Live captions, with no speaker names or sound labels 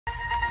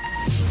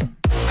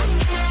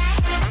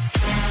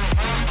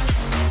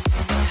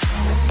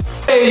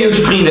Hey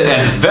YouTube vrienden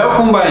en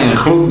welkom bij een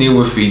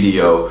gloednieuwe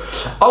video.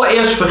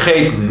 Allereerst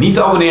vergeet niet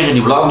te abonneren en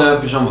die blauwe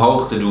duimpjes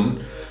omhoog te doen.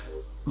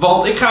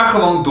 Want ik ga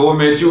gewoon door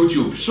met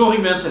YouTube. Sorry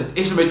mensen, het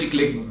is een beetje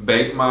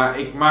clickbait, maar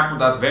ik maak me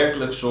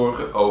daadwerkelijk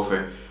zorgen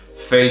over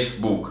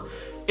Facebook.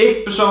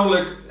 Ik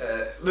persoonlijk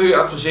wil je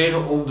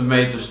adviseren om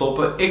ermee te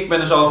stoppen. Ik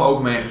ben er zelf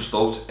ook mee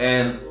gestopt.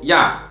 En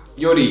ja,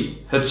 Jordy,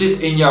 het zit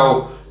in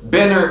jouw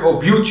banner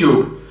op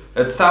YouTube.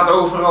 Het staat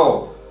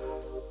overal.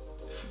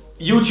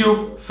 YouTube,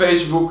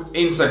 Facebook,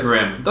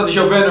 Instagram. Dat is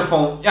jouw banner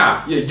van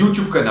je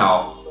YouTube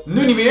kanaal.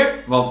 Nu niet meer,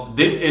 want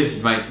dit is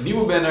mijn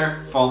nieuwe banner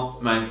van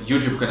mijn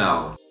YouTube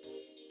kanaal.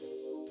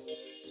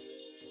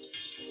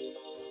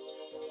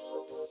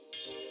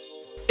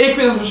 Ik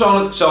vind het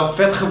persoonlijk zelf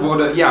vet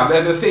geworden. Ja, we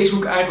hebben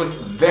Facebook eigenlijk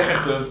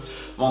weggegund.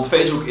 Want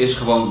Facebook is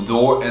gewoon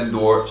door en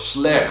door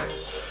slecht.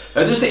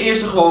 Het is ten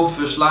eerste gewoon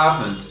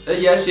verslavend.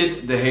 Jij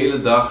zit de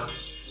hele dag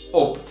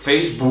op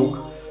Facebook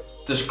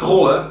te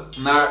scrollen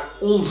naar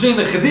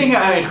onzinnige dingen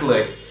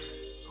eigenlijk.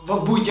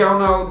 Wat boeit jou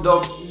nou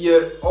dat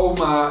je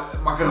oma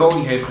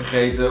macaroni heeft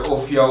gegeten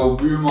of jouw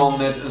buurman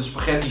net een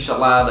spaghetti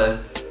salade?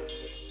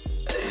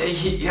 Weet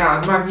je, ja,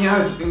 het maakt niet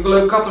uit. Een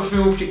leuk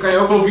kattenfilmpje kan je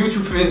ook wel op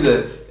YouTube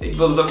vinden. Ik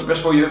wil het ook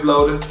best wel je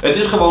uploaden. Het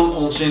is gewoon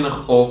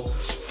onzinnig op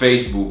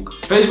Facebook.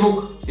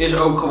 Facebook is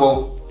ook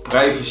gewoon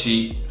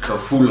privacy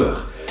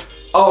gevoelig.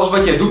 Alles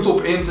wat jij doet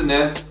op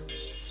internet,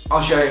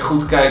 als jij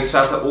goed kijkt,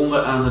 staat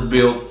daaronder aan het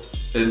beeld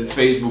een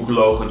Facebook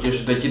logotje,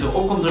 zodat je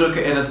erop kan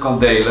drukken en het kan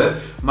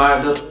delen.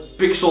 Maar dat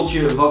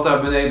pixeltje wat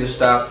daar beneden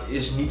staat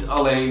is niet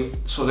alleen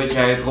zodat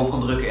jij het erop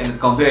kan drukken en het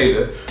kan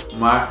delen.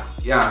 Maar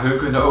ja, hun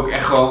kunnen ook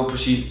echt gewoon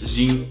precies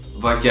zien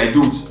wat jij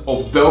doet.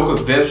 Op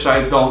welke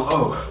website dan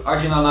ook.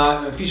 Als je nou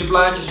naar een vieze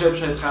plaatjes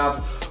website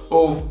gaat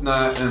of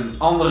naar een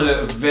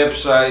andere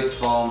website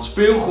van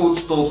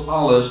speelgoed tot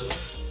alles.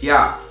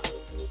 Ja,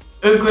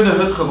 hun kunnen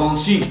het gewoon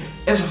zien.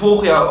 En ze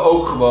volgen jou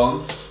ook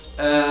gewoon.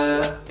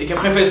 Ik heb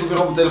geen Facebook meer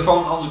op mijn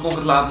telefoon, anders kon ik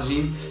het laten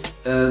zien.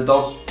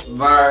 Dat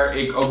waar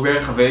ik ook ben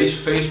geweest,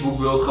 Facebook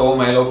wil gewoon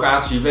mijn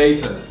locatie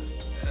weten.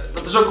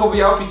 Dat is ook gewoon bij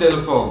jou op je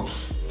telefoon.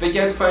 Vind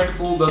jij het fijn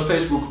gevoel dat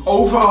Facebook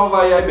overal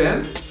waar jij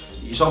bent,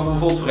 je zal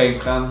bijvoorbeeld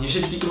vreemd gaan, je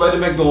zit stiekem bij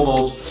de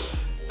McDonald's,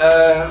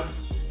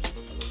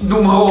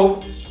 noem maar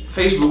op.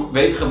 Facebook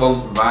weet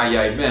gewoon waar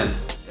jij bent.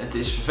 Het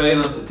is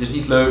vervelend, het is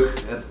niet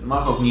leuk, het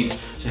mag ook niet.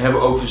 Ze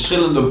hebben ook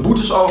verschillende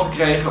boetes al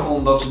gekregen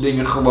omdat ze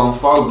dingen gewoon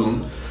fout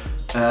doen.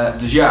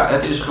 Dus ja,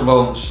 het is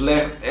gewoon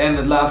slecht. En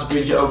het laatste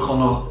puntje ook gewoon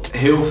nog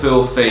heel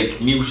veel fake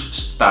nieuws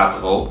staat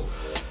erop.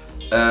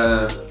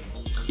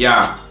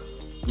 Ja,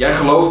 jij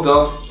gelooft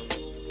dat.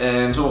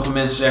 En sommige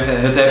mensen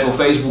zeggen het heeft op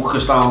Facebook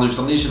gestaan, dus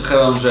dan is het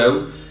gewoon zo.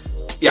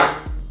 Ja,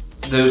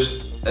 dus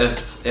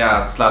het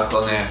slaat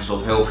gewoon nergens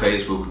op, heel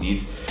Facebook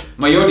niet.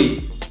 Maar Jordy,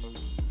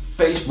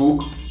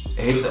 Facebook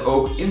heeft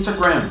ook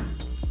Instagram.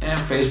 En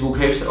Facebook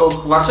heeft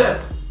ook WhatsApp.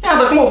 Ja,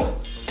 dat klopt.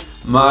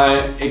 Maar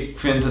ik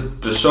vind het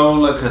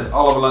persoonlijk het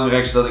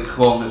allerbelangrijkste dat ik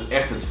gewoon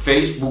echt het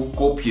Facebook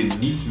kopje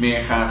niet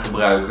meer ga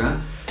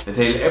gebruiken. Het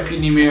hele appje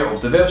niet meer,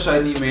 op de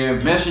website niet meer,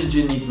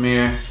 Messenger niet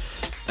meer.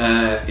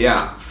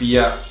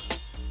 Via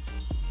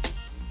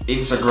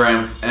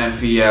Instagram en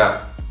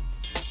via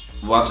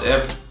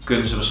WhatsApp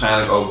kunnen ze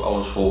waarschijnlijk ook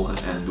alles volgen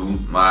en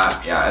doen.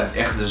 Maar ja, het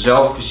echte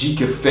zelf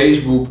fysieke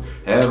Facebook,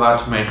 waar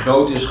het mee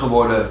groot is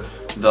geworden,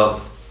 dat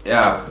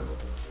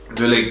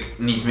wil ik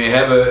niet meer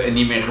hebben en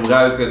niet meer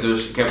gebruiken.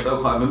 Dus ik heb het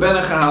ook gewoon uit mijn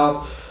banner gehaald.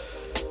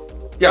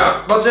 Ja,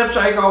 WhatsApp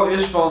zei ik al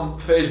is van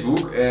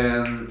Facebook.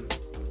 En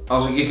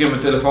als ik mijn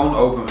telefoon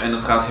open en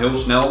het gaat heel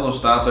snel, dan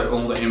staat er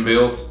onder in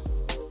beeld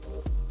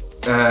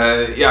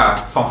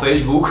van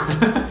Facebook.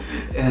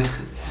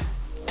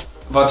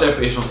 WhatsApp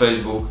is van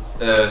Facebook,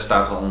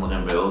 staat er onder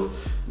in beeld.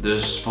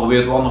 Dus probeer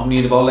het op een andere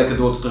manier er wel lekker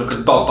door te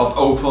drukken dat dat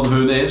ook van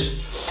hun is.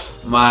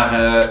 Maar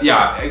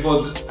ik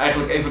wil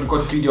eigenlijk even een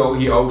korte video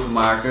hierover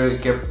maken.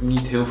 Ik heb niet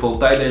heel veel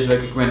tijd deze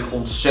week, ik ben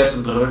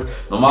ontzettend druk.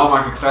 Normaal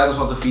maak ik vrijdag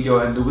wat een video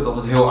en doe ik het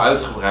altijd heel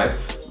uitgebreid.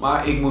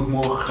 Maar ik moet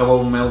morgen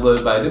gewoon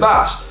melden bij de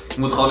baas. Ik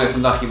moet gewoon even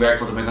een dagje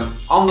werken, want dan ben ik een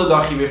ander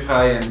dagje weer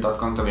vrij. En dat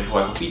kan ik dan weer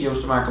gebruiken om video's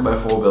te maken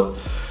bijvoorbeeld.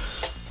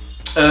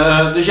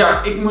 Dus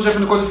ja, ik moest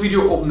even een korte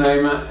video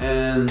opnemen.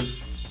 En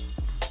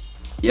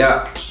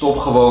ja, stop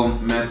gewoon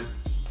met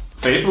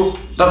Facebook.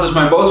 Dat is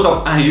mijn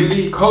boodschap aan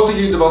jullie. Ik hoop dat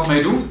jullie er wat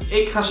mee doen.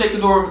 Ik ga zeker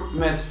door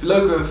met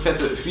leuke,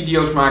 vette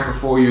video's maken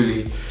voor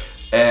jullie.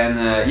 En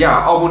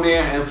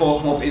abonneer en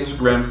volg me op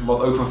Instagram,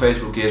 wat ook van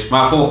Facebook is.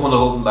 Maar volg me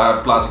erop, want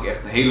daar plaats ik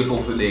echt hele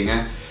toffe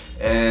dingen.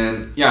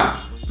 En ja,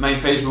 mijn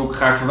Facebook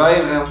ga ik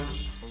verwijderen.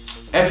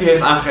 Effie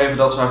heeft aangegeven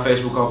dat ze haar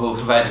Facebook al wil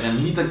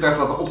verwijderen. Niet dat ik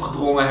dat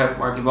opgedrongen heb,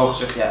 maar ik heb wel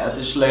gezegd, ja, het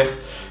is slecht.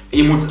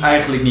 Je moet het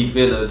eigenlijk niet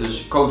willen.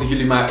 Dus ik hoop dat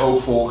jullie mij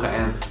ook volgen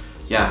en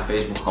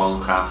Facebook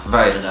gewoon gaan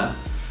verwijderen.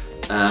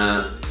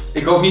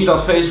 Ik hoop niet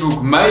dat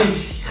Facebook mij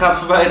gaat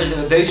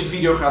verwijderen, deze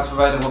video gaat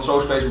verwijderen, want zo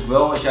is Facebook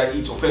wel. Als jij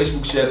iets op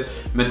Facebook zet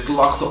met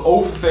klachten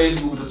over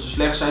Facebook, dat ze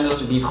slecht zijn, dat ze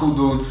het niet goed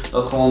doen,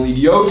 dat gewoon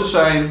idioten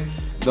zijn,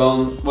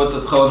 dan wordt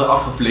het gewoon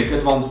eraf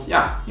geflikkerd, want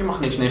ja, je mag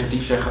niks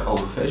negatiefs zeggen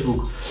over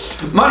Facebook.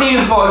 Maar in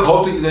ieder geval, ik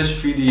hoop dat jullie deze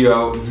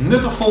video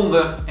nuttig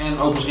vonden en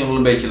ook misschien wel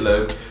een beetje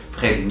leuk.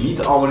 Vergeet niet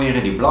te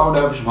abonneren, die blauwe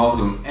duimpjes omhoog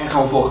doen en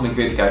gewoon volgende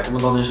keer te kijken,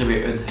 want dan is er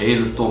weer een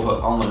hele toffe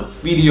andere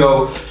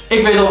video.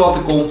 Ik weet al wat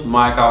er komt,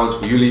 maar ik hou het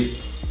voor jullie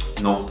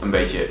nog een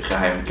beetje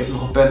geheim. Ik heb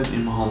nog een pen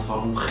in mijn hand,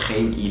 waarom?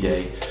 Geen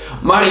idee.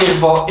 Maar in ieder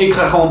geval, ik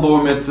ga gewoon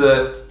door met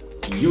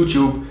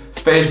YouTube,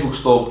 Facebook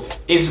stopt,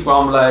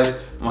 Instagram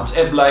blijft,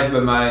 WhatsApp blijft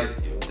bij mij.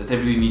 Dat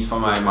hebben jullie niet van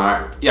mij,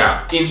 maar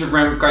ja,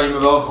 Instagram kan je me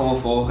wel gewoon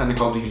volgen en ik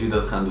hoop dat jullie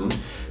dat gaan doen.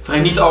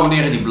 Vergeet niet te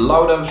abonneren, die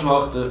blauwe duimpjes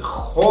omhoog te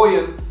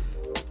gooien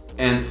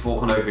en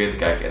volgende week weer te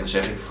kijken. En dan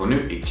zeg ik voor nu,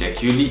 ik check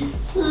jullie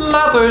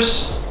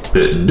laters.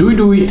 Doei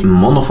doei,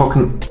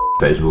 motherfucking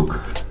Facebook.